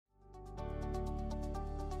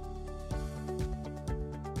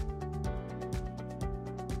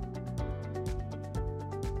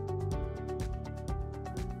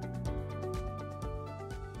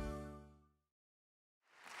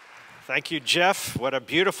Thank you, Jeff. What a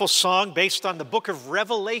beautiful song based on the book of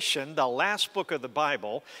Revelation, the last book of the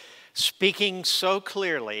Bible, speaking so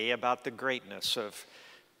clearly about the greatness of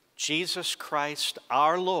Jesus Christ,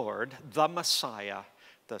 our Lord, the Messiah,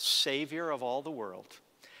 the Savior of all the world.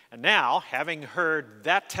 And now, having heard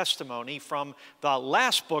that testimony from the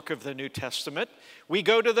last book of the New Testament, we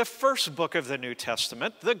go to the first book of the New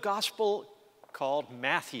Testament, the gospel called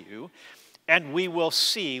Matthew, and we will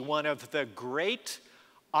see one of the great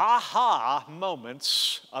aha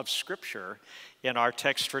moments of Scripture in our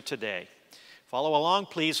text for today. Follow along,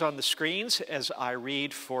 please, on the screens as I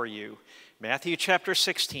read for you. Matthew chapter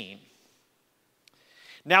 16.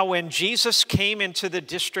 Now, when Jesus came into the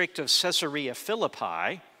district of Caesarea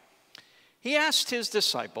Philippi, he asked his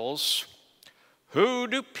disciples, "Who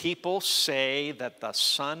do people say that the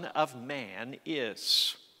Son of Man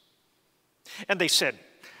is?" And they said,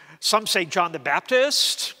 "Some say John the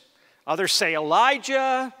Baptist, others say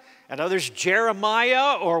Elijah, and others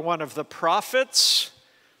Jeremiah or one of the prophets."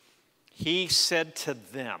 He said to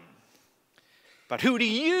them, "But who do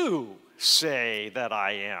you say that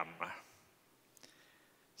I am?"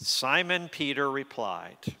 Simon Peter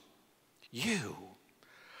replied, "You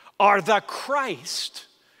are the Christ,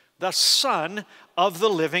 the Son of the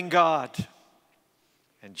living God."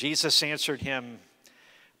 And Jesus answered him,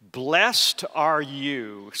 "Blessed are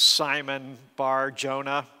you, Simon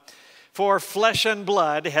Bar-Jonah, for flesh and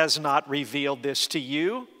blood has not revealed this to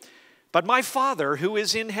you, but my Father who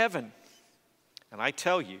is in heaven. And I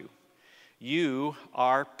tell you, you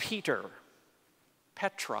are Peter,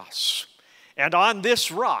 Petros, and on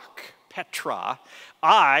this rock, Petra,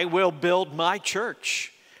 I will build my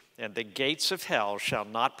church, and the gates of hell shall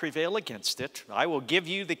not prevail against it. I will give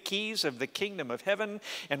you the keys of the kingdom of heaven,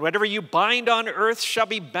 and whatever you bind on earth shall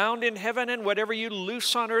be bound in heaven, and whatever you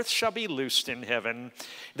loose on earth shall be loosed in heaven."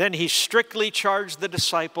 Then he strictly charged the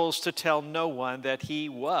disciples to tell no one that he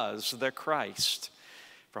was the Christ.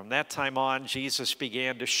 From that time on, Jesus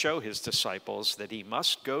began to show his disciples that he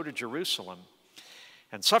must go to Jerusalem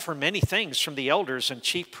and suffer many things from the elders and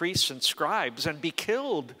chief priests and scribes, and be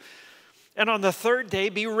killed, and on the third day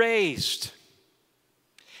be raised.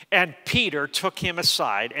 And Peter took him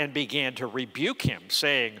aside and began to rebuke him,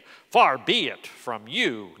 saying, "Far be it from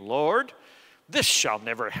you, Lord, this shall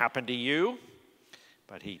never happen to you."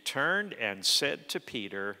 But he turned and said to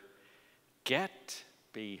Peter, "Get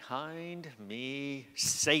behind me,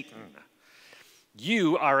 Satan.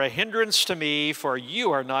 You are a hindrance to me, for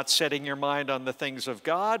you are not setting your mind on the things of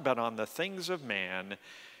God, but on the things of man."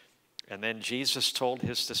 And then Jesus told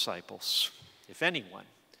his disciples, "If anyone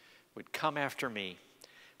would come after me,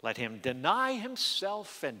 let him deny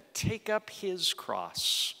himself and take up his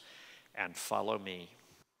cross and follow me."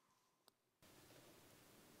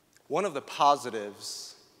 One of the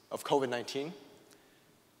positives of COVID-19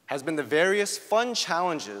 has been the various fun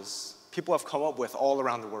challenges people have come up with all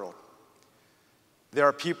around the world. There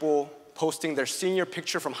are people posting their senior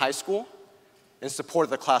picture from high school in support of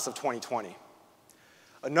the class of 2020.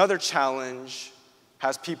 Another challenge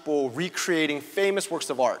has people recreating famous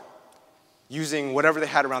works of art using whatever they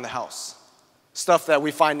had around the house, stuff that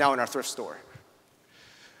we find now in our thrift store.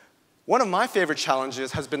 One of my favorite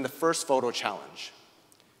challenges has been the first photo challenge,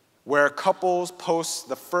 where couples post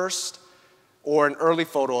the first or an early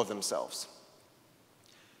photo of themselves.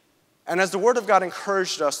 And as the Word of God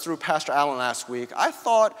encouraged us through Pastor Allen last week, I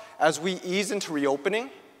thought as we ease into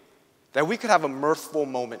reopening that we could have a mirthful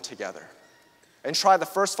moment together and try the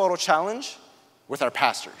first photo challenge with our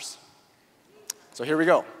pastors. So here we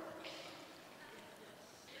go. All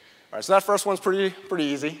right, so that first one's pretty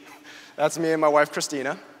easy. That's me and my wife,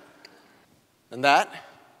 Christina. And that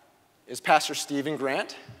is Pastor Stephen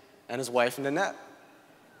Grant and his wife, Nanette.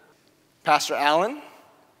 Pastor Allen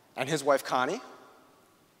and his wife, Connie.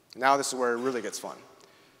 Now this is where it really gets fun.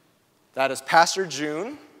 That is Pastor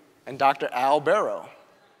June and Dr. Al Barrow.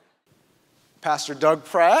 Pastor Doug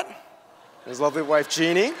Pratt and his lovely wife,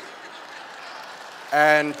 Jeannie.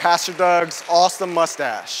 And Pastor Doug's awesome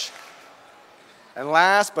mustache. And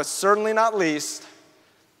last, but certainly not least,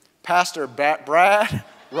 Pastor Brad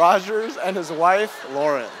Rogers and his wife,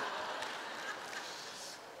 Lauren.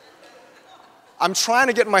 I'm trying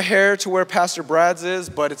to get my hair to where Pastor Brad's is,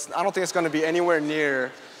 but I don't think it's going to be anywhere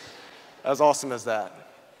near as awesome as that.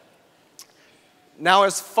 Now,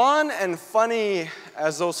 as fun and funny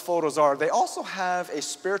as those photos are, they also have a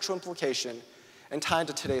spiritual implication and tie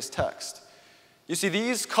into today's text. You see,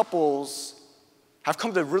 these couples have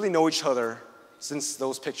come to really know each other since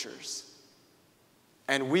those pictures.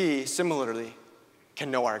 And we, similarly,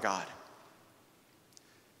 can know our God.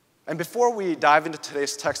 And before we dive into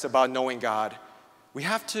today's text about knowing God, we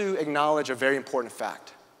have to acknowledge a very important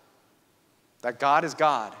fact. that God is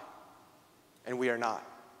God and we are not.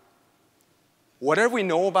 Whatever we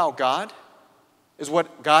know about God is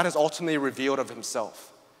what God has ultimately revealed of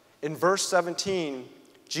himself. In verse 17,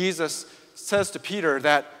 Jesus says to Peter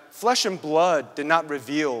that flesh and blood did not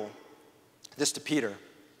reveal this to Peter,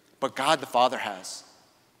 but God the Father has.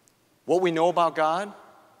 What we know about God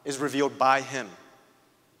is revealed by him.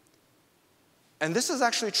 And this is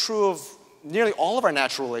actually true of nearly all of our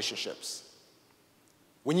natural relationships.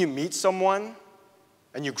 When you meet someone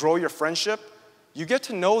and you grow your friendship, you get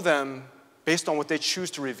to know them based on what they choose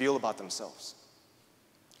to reveal about themselves.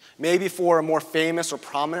 Maybe for a more famous or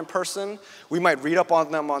prominent person, we might read up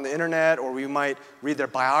on them on the internet, or we might read their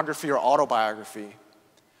biography or autobiography.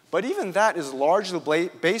 But even that is largely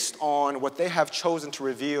based on what they have chosen to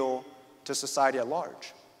reveal to society at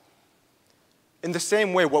large. In the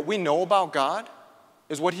same way, what we know about God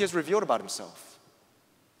is what he has revealed about himself.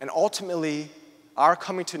 And ultimately, our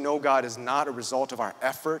coming to know God is not a result of our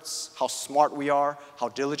efforts, how smart we are, how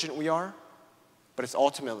diligent we are, but it's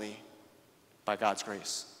ultimately by God's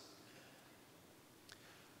grace.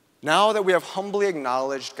 Now that we have humbly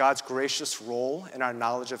acknowledged God's gracious role in our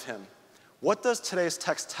knowledge of him, what does today's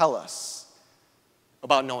text tell us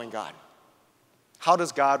about knowing God? How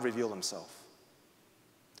does God reveal himself?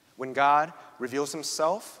 When God reveals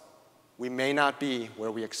himself, we may not be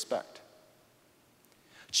where we expect.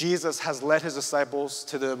 Jesus has led his disciples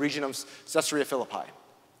to the region of Caesarea Philippi.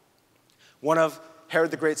 One of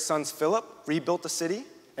Herod the Great's sons, Philip, rebuilt the city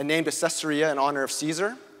and named it Caesarea in honor of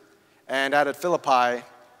Caesar, and added Philippi,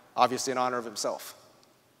 obviously in honor of himself.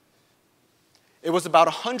 It was about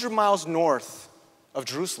 100 miles north of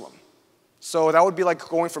Jerusalem. So that would be like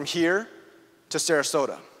going from here to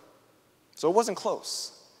Sarasota. So it wasn't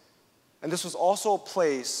close. And this was also a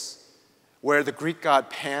place where the Greek god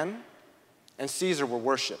Pan and Caesar were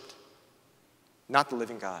worshipped, not the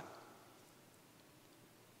living God.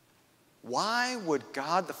 Why would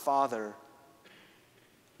God the Father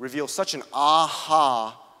reveal such an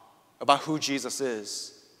aha about who Jesus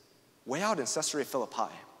is way out in Caesarea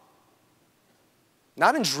Philippi?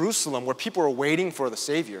 Not in Jerusalem where people are waiting for the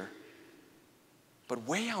Savior, but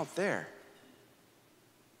way out there,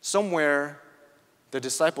 somewhere the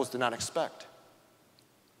disciples did not expect.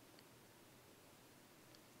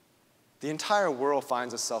 The entire world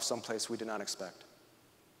finds itself someplace we did not expect.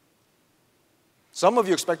 Some of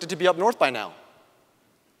you expected to be up north by now,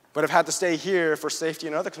 but have had to stay here for safety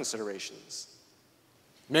and other considerations.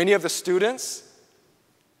 Many of the students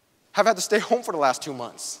have had to stay home for the last 2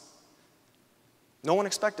 months. No one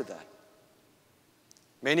expected that.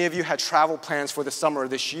 Many of you had travel plans for the summer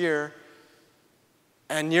this year,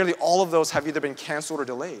 and nearly all of those have either been canceled or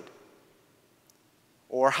delayed.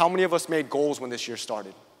 Or how many of us made goals when this year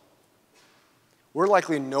started? We're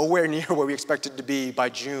likely nowhere near where we expected to be by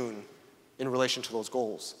June in relation to those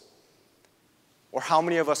goals. Or how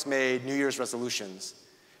many of us made New Year's resolutions,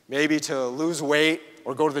 maybe to lose weight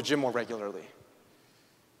or go to the gym more regularly?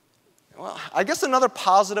 Well, I guess another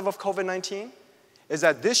positive of COVID-19 is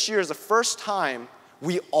that this year is the first time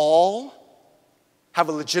we all have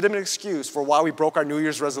a legitimate excuse for why we broke our New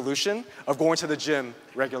Year's resolution of going to the gym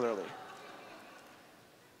regularly.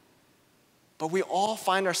 But we all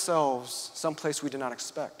find ourselves someplace we did not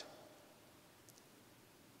expect.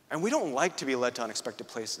 And we don't like to be led to unexpected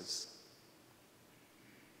places.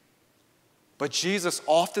 But Jesus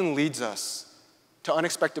often leads us to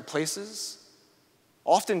unexpected places,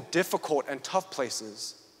 often difficult and tough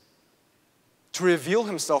places, to reveal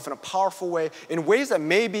himself in a powerful way, in ways that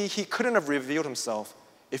maybe he couldn't have revealed himself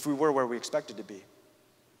if we were where we expected to be.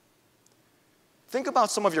 Think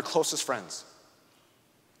about some of your closest friends,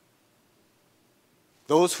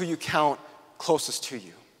 those who you count closest to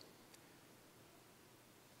you.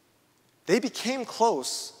 They became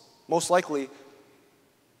close, most likely,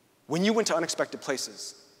 when you went to unexpected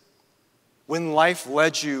places, when life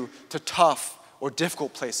led you to tough or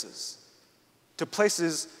difficult places, to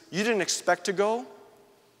places you didn't expect to go,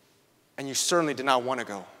 and you certainly did not want to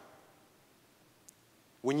go.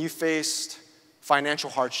 When you faced financial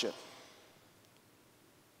hardship,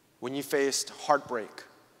 when you faced heartbreak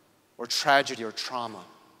or tragedy or trauma,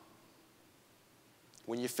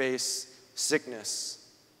 when you face sickness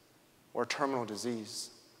or terminal disease.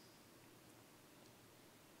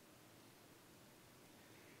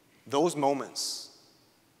 Those moments,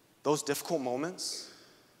 those difficult moments,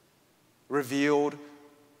 revealed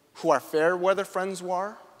who our fair weather friends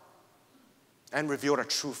were and revealed our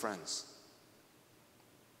true friends.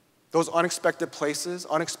 Those unexpected places,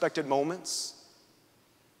 unexpected moments,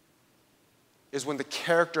 is when the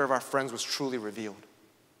character of our friends was truly revealed.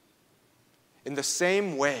 In the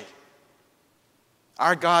same way,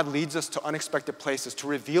 Our God leads us to unexpected places to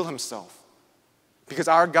reveal himself, because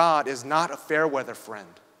our God is not a fair weather friend.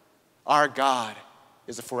 Our God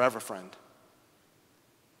is a forever friend.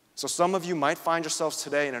 So some of you might find yourselves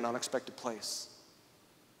today in an unexpected place,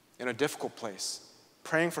 in a difficult place,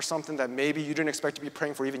 praying for something that maybe you didn't expect to be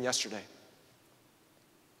praying for even yesterday.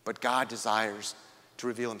 But God desires to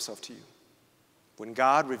reveal himself to you. When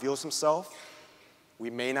God reveals himself, we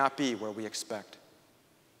may not be where we expect.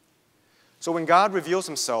 So when God reveals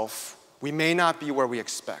himself, we may not be where we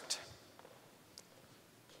expect.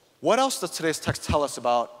 What else does today's text tell us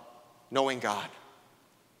about knowing God?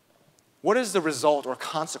 What is the result or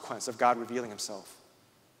consequence of God revealing himself?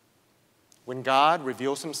 When God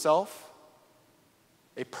reveals himself,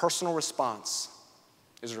 a personal response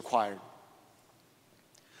is required.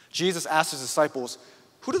 Jesus asked his disciples,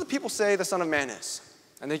 "Who do the people say the Son of Man is?"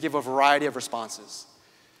 And they give a variety of responses.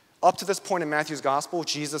 Up to this point in Matthew's gospel,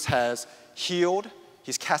 Jesus has healed,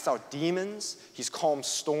 he's cast out demons, he's calmed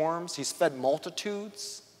storms, he's fed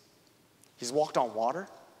multitudes, he's walked on water.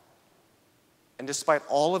 And despite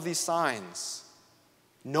all of these signs,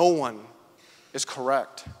 no one is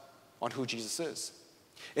correct on who Jesus is.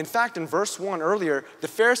 In fact, in verse 1 earlier, the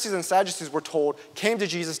Pharisees and Sadducees, were told, came to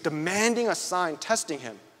Jesus demanding a sign, testing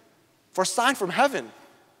him for a sign from heaven.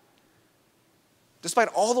 Despite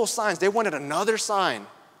all those signs, they wanted another sign.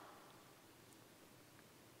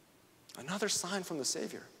 Another sign from the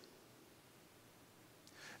Savior.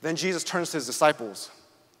 Then Jesus turns to his disciples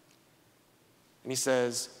and he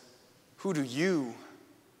says, "Who do you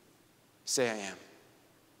say I am?"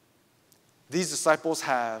 These disciples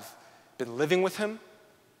have been living with him.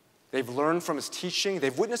 They've learned from his teaching.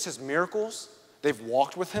 They've witnessed his miracles. They've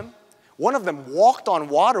walked with him. One of them walked on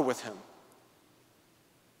water with him.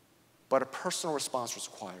 But a personal response was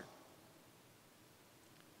required.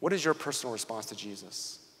 What is your personal response to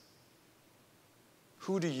Jesus?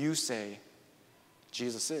 Who do you say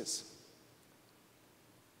Jesus is?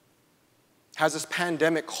 Has this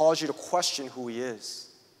pandemic caused you to question who he is?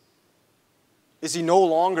 Is he no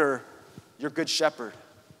longer your good shepherd?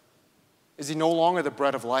 Is he no longer the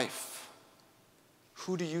bread of life?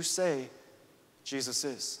 Who do you say Jesus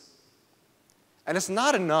is? And it's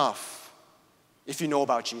not enough if you know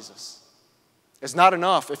about Jesus. It's not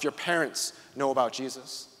enough if your parents know about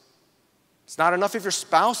Jesus. It's not enough if your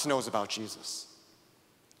spouse knows about Jesus.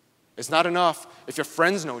 It's not enough if your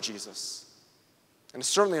friends know Jesus. And it's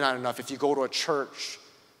certainly not enough if you go to a church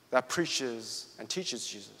that preaches and teaches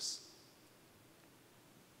Jesus.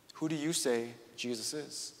 Who do you say Jesus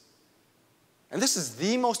is? And this is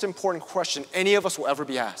the most important question any of us will ever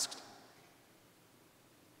be asked.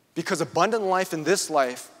 Because abundant life in this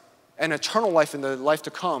life and eternal life in the life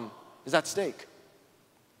to come is at stake.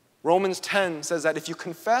 Romans 10 says that if you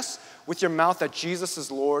confess with your mouth that Jesus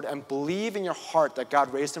is Lord and believe in your heart that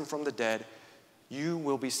God raised him from the dead, you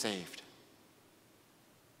will be saved.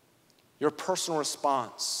 Your personal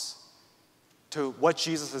response to what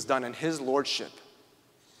Jesus has done in his lordship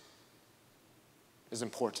is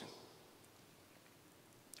important.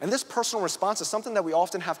 And this personal response is something that we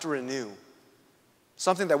often have to renew,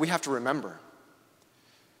 something that we have to remember.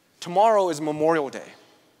 Tomorrow is Memorial Day,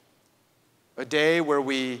 a day where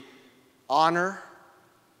we honor,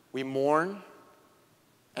 we mourn,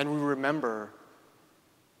 and we remember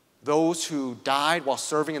those who died while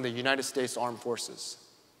serving in the United States Armed Forces.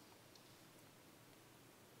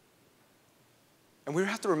 And we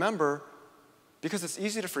have to remember because it's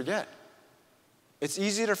easy to forget. It's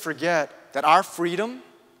easy to forget that our freedom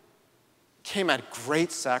came at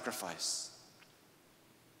great sacrifice.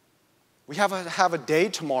 We have a day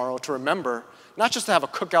tomorrow to remember, not just to have a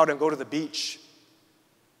cookout and go to the beach,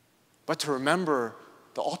 but to remember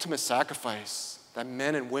the ultimate sacrifice that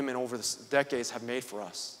men and women over the decades have made for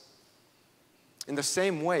us. In the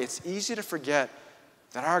same way, it's easy to forget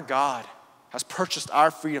that our God has purchased our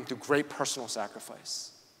freedom through great personal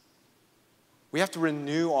sacrifice. We have to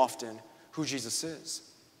renew often who Jesus is.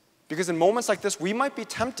 Because in moments like this, we might be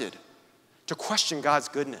tempted to question God's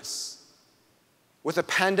goodness. With the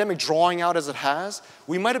pandemic drawing out as it has,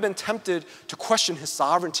 we might have been tempted to question his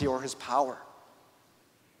sovereignty or his power,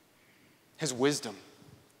 his wisdom,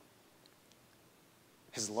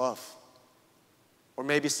 his love. Or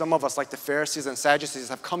maybe some of us, like the Pharisees and Sadducees,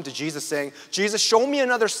 have come to Jesus saying, "Jesus, show me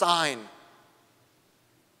another sign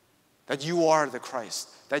that you are the Christ,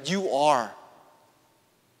 that you are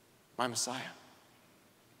my Messiah."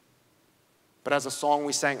 But as the song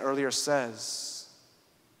we sang earlier says,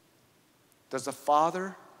 does the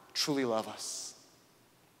Father truly love us?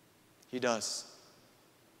 He does.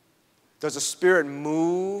 Does the Spirit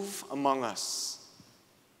move among us?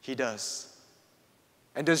 He does.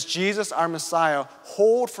 And does Jesus, our Messiah,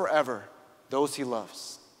 hold forever those he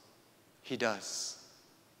loves? He does.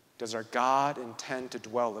 Does our God intend to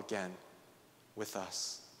dwell again with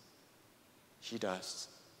us? He does.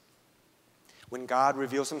 When God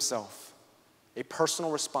reveals himself, a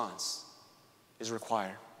personal response is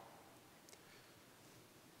required.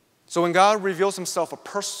 So when God reveals himself, a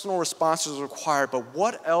personal response is required. But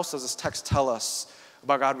what else does this text tell us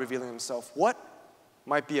about God revealing himself? What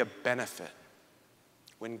might be a benefit?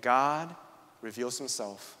 When God reveals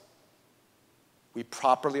himself, we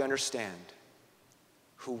properly understand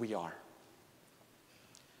who we are.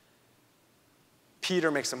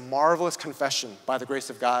 Peter makes a marvelous confession by the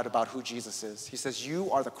grace of God about who Jesus is. He says,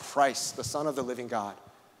 "You are the Christ, the Son of the living God."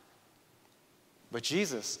 But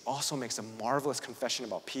Jesus also makes a marvelous confession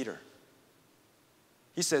about Peter.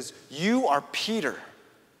 He says, "You are Peter,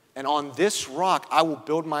 and on this rock I will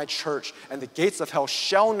build my church, and the gates of hell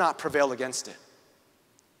shall not prevail against it."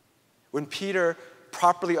 When Peter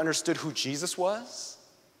properly understood who Jesus was,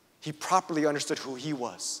 he properly understood who he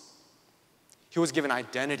was. He was given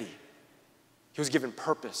identity. He was given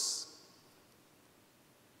purpose.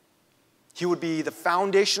 He would be the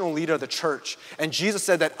foundational leader of the church. And Jesus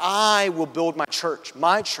said that I will build my church.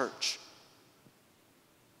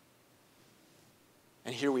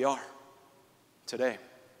 And here we are today.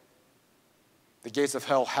 The gates of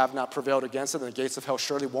hell have not prevailed against it, and the gates of hell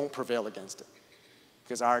surely won't prevail against it,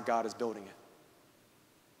 because our God is building it.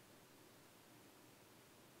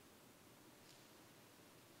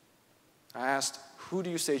 I asked, who do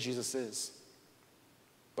you say Jesus is?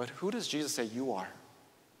 But who does Jesus say you are?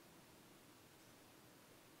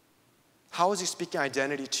 How is he speaking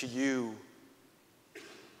identity to you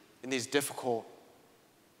in these difficult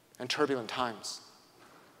and turbulent times?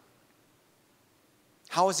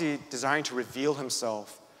 How is he desiring to reveal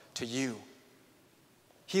himself to you?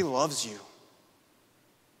 He loves you.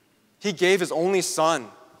 He gave his only Son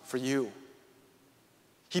for you.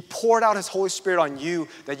 He poured out his Holy Spirit on you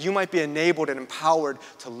that you might be enabled and empowered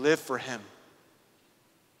to live for him.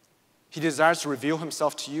 He desires to reveal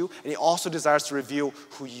himself to you, and he also desires to reveal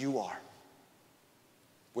who you are.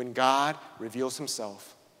 When God reveals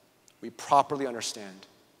himself, we properly understand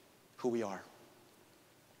who we are.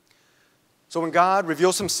 So when God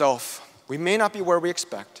reveals himself, we may not be where we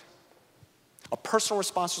expect. A personal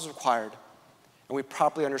response is required, and we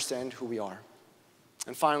properly understand who we are.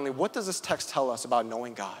 And finally, what does this text tell us about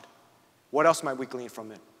knowing God? What else might we glean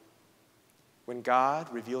from it? When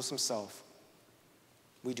God reveals himself,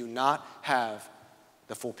 we do not have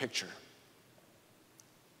the full picture.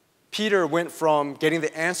 Peter went from getting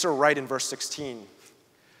the answer right in verse 16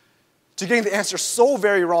 to getting the answer so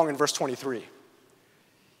very wrong in verse 23.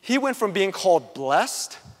 He went from being called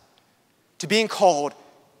blessed to being called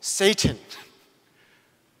Satan.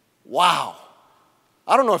 Wow.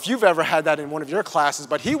 I don't know if you've ever had that in one of your classes,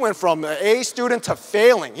 but he went from an A student to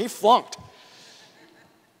failing. He flunked.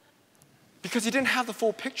 Because he didn't have the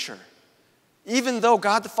full picture. Even though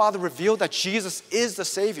God the Father revealed that Jesus is the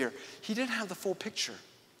Savior, he didn't have the full picture.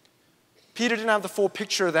 Peter didn't have the full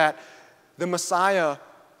picture that the Messiah,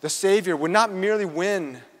 the Savior, would not merely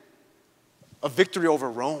win a victory over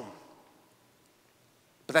Rome,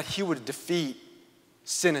 but that he would defeat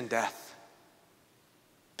sin and death.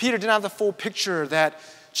 Peter didn't have the full picture that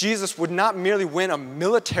Jesus would not merely win a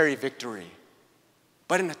military victory,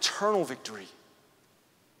 but an eternal victory.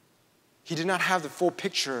 He did not have the full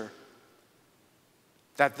picture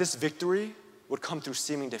that this victory would come through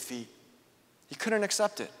seeming defeat. He couldn't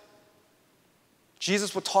accept it.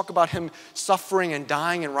 Jesus would talk about him suffering and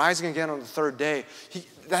dying and rising again on the third day.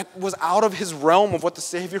 That was out of his realm of what the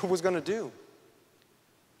Savior was going to do.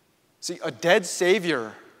 See, a dead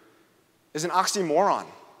Savior is an oxymoron.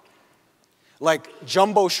 Like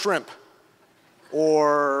jumbo shrimp,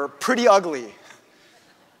 or pretty ugly,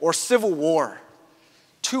 or civil war.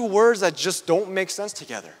 Two words that just don't make sense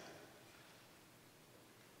together.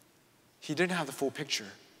 He didn't have the full picture.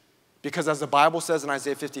 Because as the Bible says in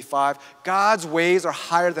Isaiah 55, God's ways are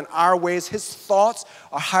higher than our ways. His thoughts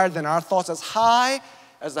are higher than our thoughts. As high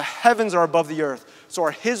as the heavens are above the earth, so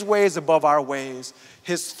are his ways above our ways,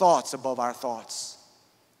 his thoughts above our thoughts.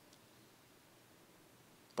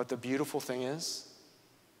 But the beautiful thing is,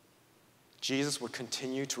 Jesus would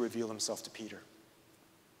continue to reveal himself to Peter.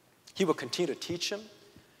 He would continue to teach him.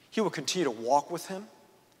 He would continue to walk with him.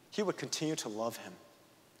 He would continue to love him.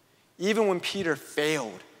 Even when Peter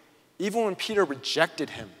failed, even when Peter rejected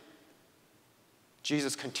him,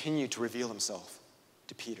 Jesus continued to reveal himself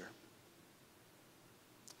to Peter.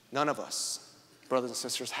 None of us, brothers and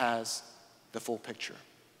sisters, has the full picture.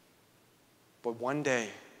 But one day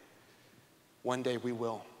we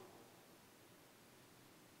will.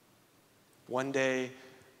 One day,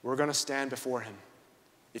 we're going to stand before him.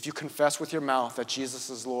 If you confess with your mouth that Jesus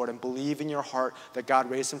is Lord and believe in your heart that God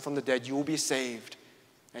raised him from the dead, you will be saved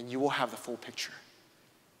and you will have the full picture.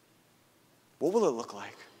 What will it look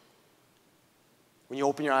like? When you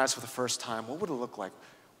open your eyes for the first time, what would it look like?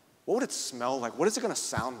 What would it smell like? What is it going to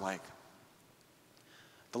sound like?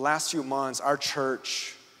 The last few months, our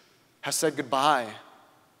church has said goodbye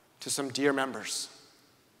to some dear members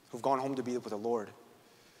who've gone home to be with the Lord.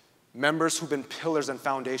 Members who've been pillars and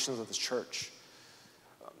foundations of this church.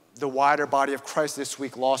 The wider body of Christ this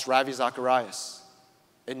week lost Ravi Zacharias,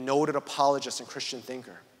 a noted apologist and Christian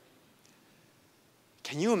thinker.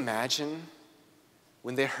 Can you imagine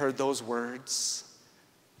when they heard those words,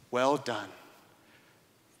 "Well done,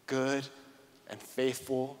 good and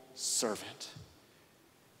faithful servant.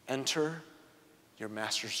 Enter your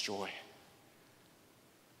master's joy."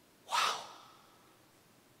 Wow.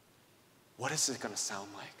 What is it going to sound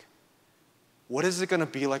like? What is it going to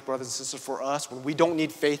be like, brothers and sisters, for us when we don't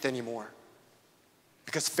need faith anymore?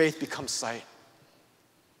 Because faith becomes sight.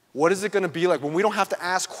 What is it going to be like when we don't have to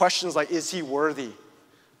ask questions like, is he worthy?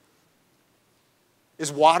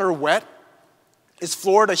 Is water wet? Is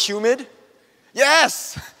Florida humid?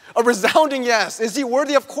 Yes! A resounding yes. Is he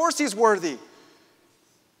worthy? Of course he's worthy.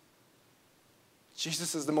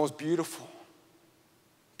 Jesus is the most beautiful,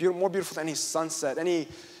 more beautiful than any sunset, any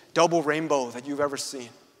double rainbow that you've ever seen.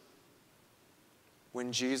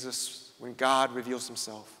 When God reveals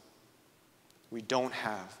himself, we don't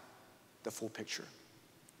have the full picture.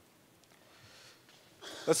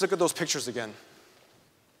 Let's look at those pictures again.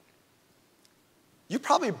 You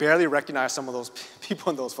probably barely recognize some of those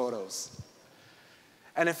people in those photos.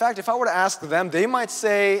 And in fact, if I were to ask them, they might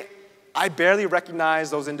say, I barely recognize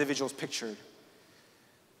those individuals pictured.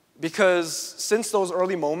 Because since those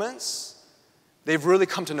early moments, they've really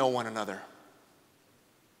come to know one another.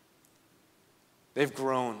 They've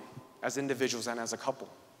grown as individuals and as a couple.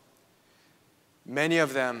 Many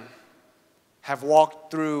of them have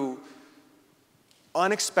walked through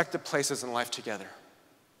unexpected places in life together.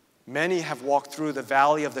 Many have walked through the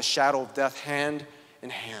valley of the shadow of death hand in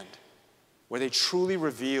hand, where they truly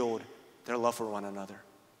revealed their love for one another.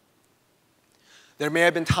 There may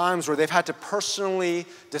have been times where they've had to personally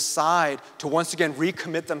decide to once again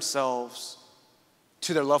recommit themselves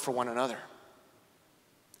to their love for one another.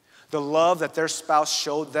 The love that their spouse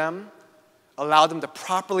showed them allowed them to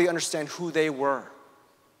properly understand who they were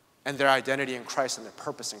and their identity in Christ and their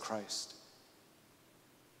purpose in Christ.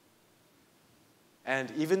 And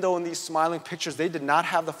even though in these smiling pictures they did not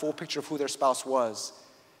have the full picture of who their spouse was,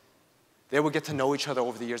 they would get to know each other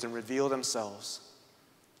over the years and reveal themselves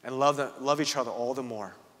and love each other all the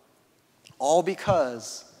more. All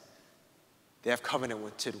because they have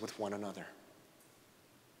covenanted with one another.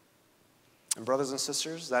 And brothers and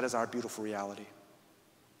sisters, that is our beautiful reality.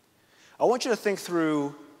 I want you to think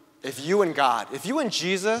through if you and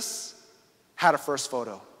Jesus had a first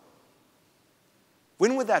photo,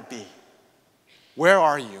 when would that be? Where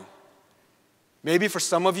are you? Maybe for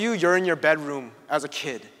some of you, you're in your bedroom as a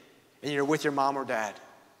kid and you're with your mom or dad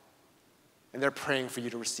and they're praying for you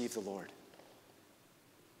to receive the Lord.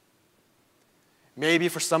 Maybe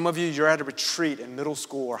for some of you, you're at a retreat in middle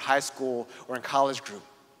school or high school or in college group.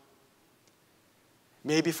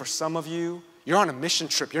 Maybe for some of you, you're on a mission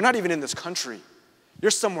trip. You're not even in this country. You're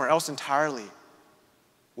somewhere else entirely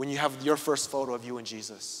when you have your first photo of you and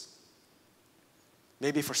Jesus.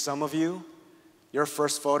 Maybe for some of you, your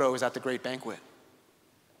first photo is at the great banquet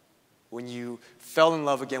when you fell in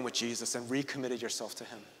love again with Jesus and recommitted yourself to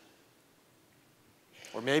him.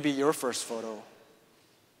 Or maybe your first photo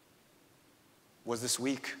was this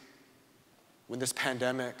week when this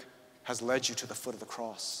pandemic has led you to the foot of the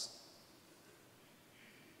cross.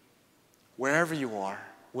 Wherever you are,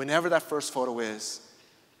 whenever that first photo is,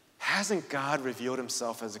 hasn't God revealed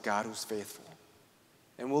himself as a God who's faithful?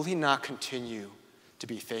 And will he not continue to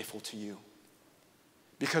be faithful to you?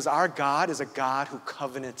 Because our God is a God who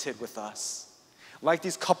covenanted with us. Like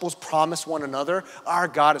these couples promised one another, our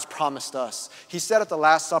God has promised us. He said at the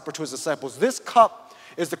Last Supper to his disciples, this cup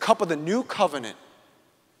is the cup of the new covenant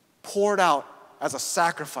poured out as a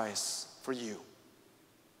sacrifice for you.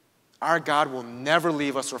 Our God will never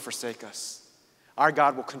leave us or forsake us. Our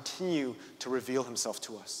God will continue to reveal himself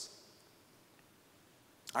to us.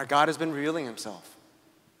 Our God has been revealing himself,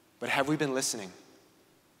 but have we been listening?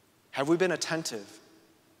 Have we been attentive?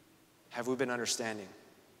 Have we been understanding?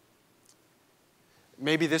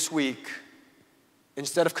 Maybe this week,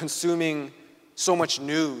 instead of consuming so much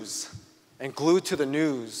news and glued to the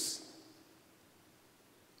news,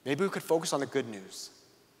 maybe we could focus on the good news.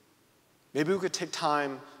 Maybe we could take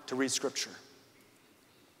time to read Scripture.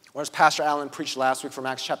 Or as Pastor Allen preached last week from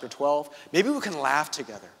Acts chapter 12, maybe we can laugh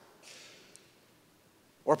together.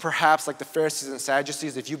 Or perhaps, like the Pharisees and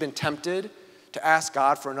Sadducees, if you've been tempted to ask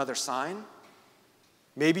God for another sign,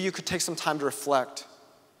 maybe you could take some time to reflect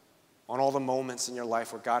on all the moments in your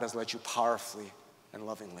life where God has led you powerfully and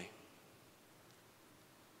lovingly.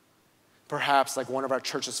 Perhaps, like one of our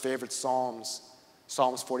church's favorite psalms,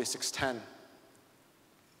 Psalms 46:10,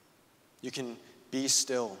 you can be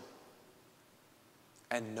still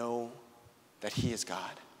and know that He is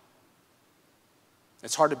God.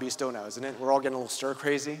 It's hard to be still now, isn't it? We're all getting a little stir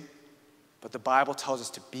crazy, but the Bible tells us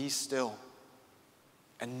to be still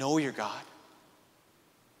and know your God.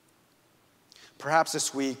 Perhaps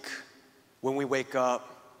this week, when we wake up,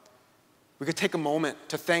 we could take a moment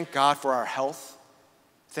to thank God for our health,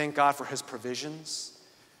 thank God for His provisions,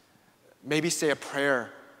 maybe say a prayer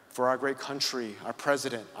for our great country, our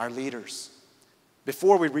president, our leaders,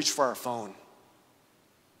 before we reach for our phone.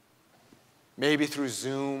 Maybe through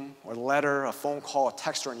Zoom or letter, a phone call, a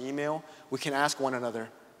text, or an email, we can ask one another,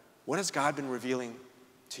 what has God been revealing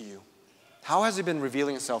to you? How has He been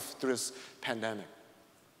revealing Himself through this pandemic?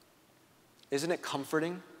 Isn't it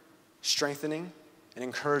comforting, strengthening, and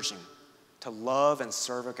encouraging to love and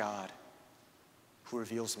serve a God who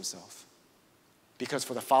reveals Himself? Because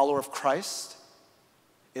for the follower of Christ,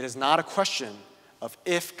 it is not a question of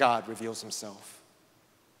if God reveals Himself,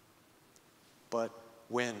 but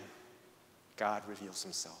when God reveals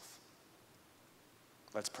Himself.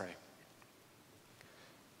 Let's pray.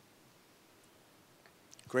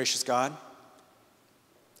 Gracious God,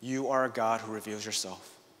 You are a God who reveals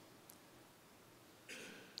Yourself.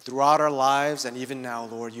 Throughout our lives and even now,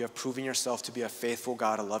 Lord, You have proven Yourself to be a faithful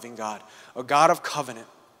God, a loving God, a God of covenant.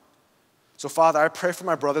 So, Father, I pray for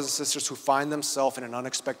my brothers and sisters who find themselves in an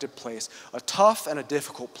unexpected place, a tough and a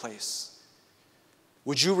difficult place.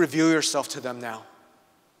 Would You reveal Yourself to them now?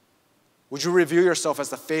 Would You reveal Yourself as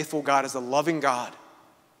the faithful God, as the loving God?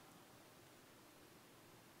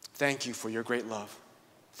 Thank You for Your great love.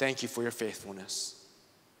 Thank You for Your faithfulness.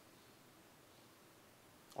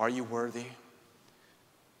 Are You worthy?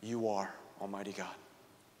 You are, Almighty God.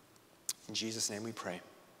 In Jesus' name we pray.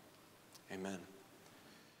 Amen.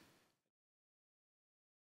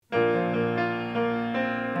 Do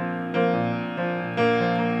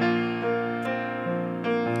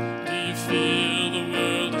you feel the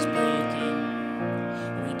world is broken?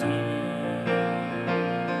 We do.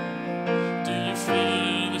 Do you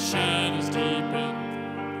feel the shadows deepen?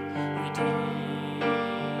 We do.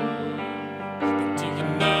 But do you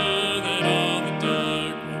know that all the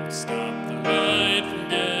dark won't stop the light from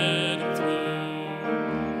getting through?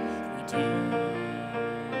 We do.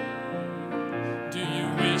 Do you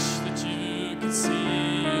wish that you could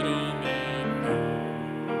see it all made new?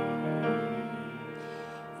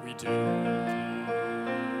 We do.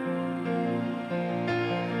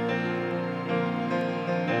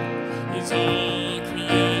 Is all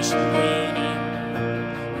creation groaning?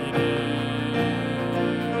 It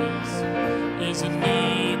is. Is a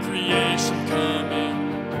new creation coming?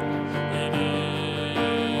 It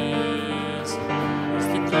is. Is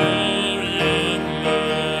the glory of the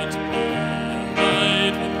Lord to be a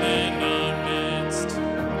light within our midst?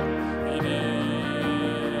 It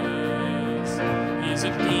is. Is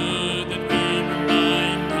it good that we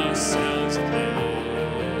remind ourselves of this?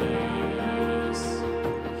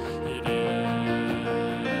 It is.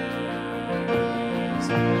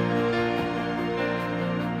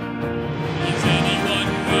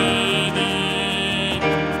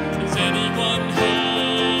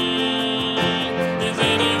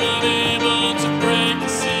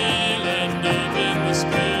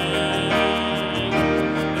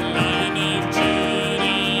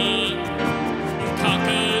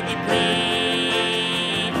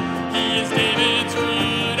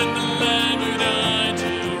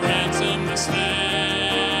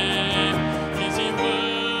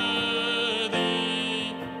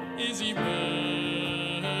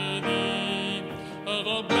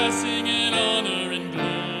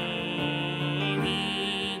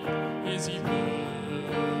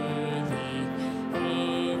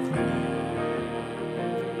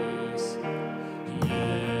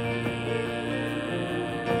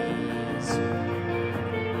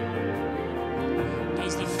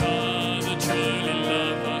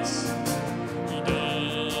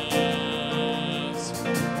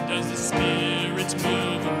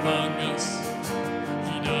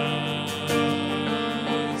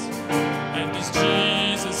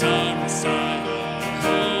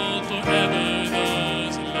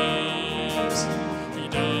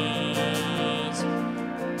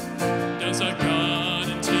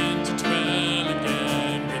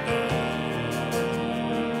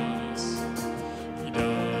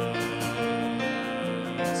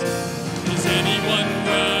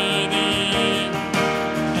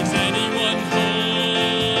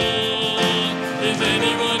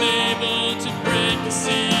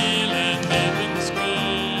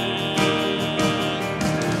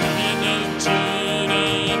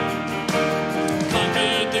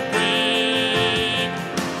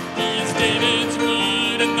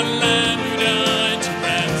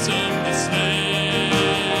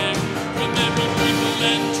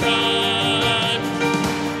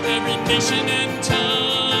 nation and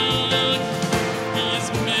tongue. He has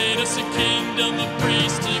made us a kingdom of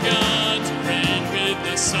priests to God, to reign with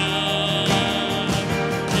the Son.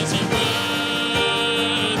 Is he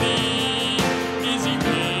worthy? Is he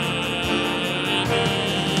worthy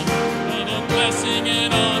of all blessing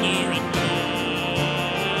and honor and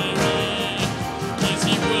glory? Is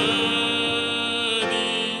he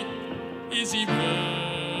worthy? Is he worthy?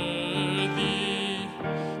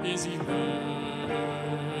 Is he worthy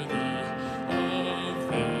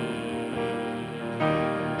of this?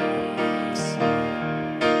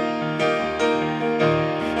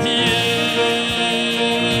 He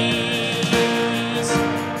is.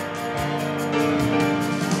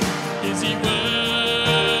 Is he worthy?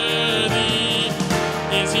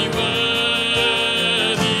 Is he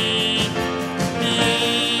worthy? He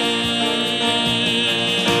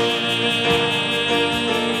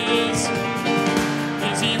is.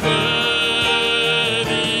 Is he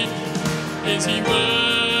worthy? Is he worthy?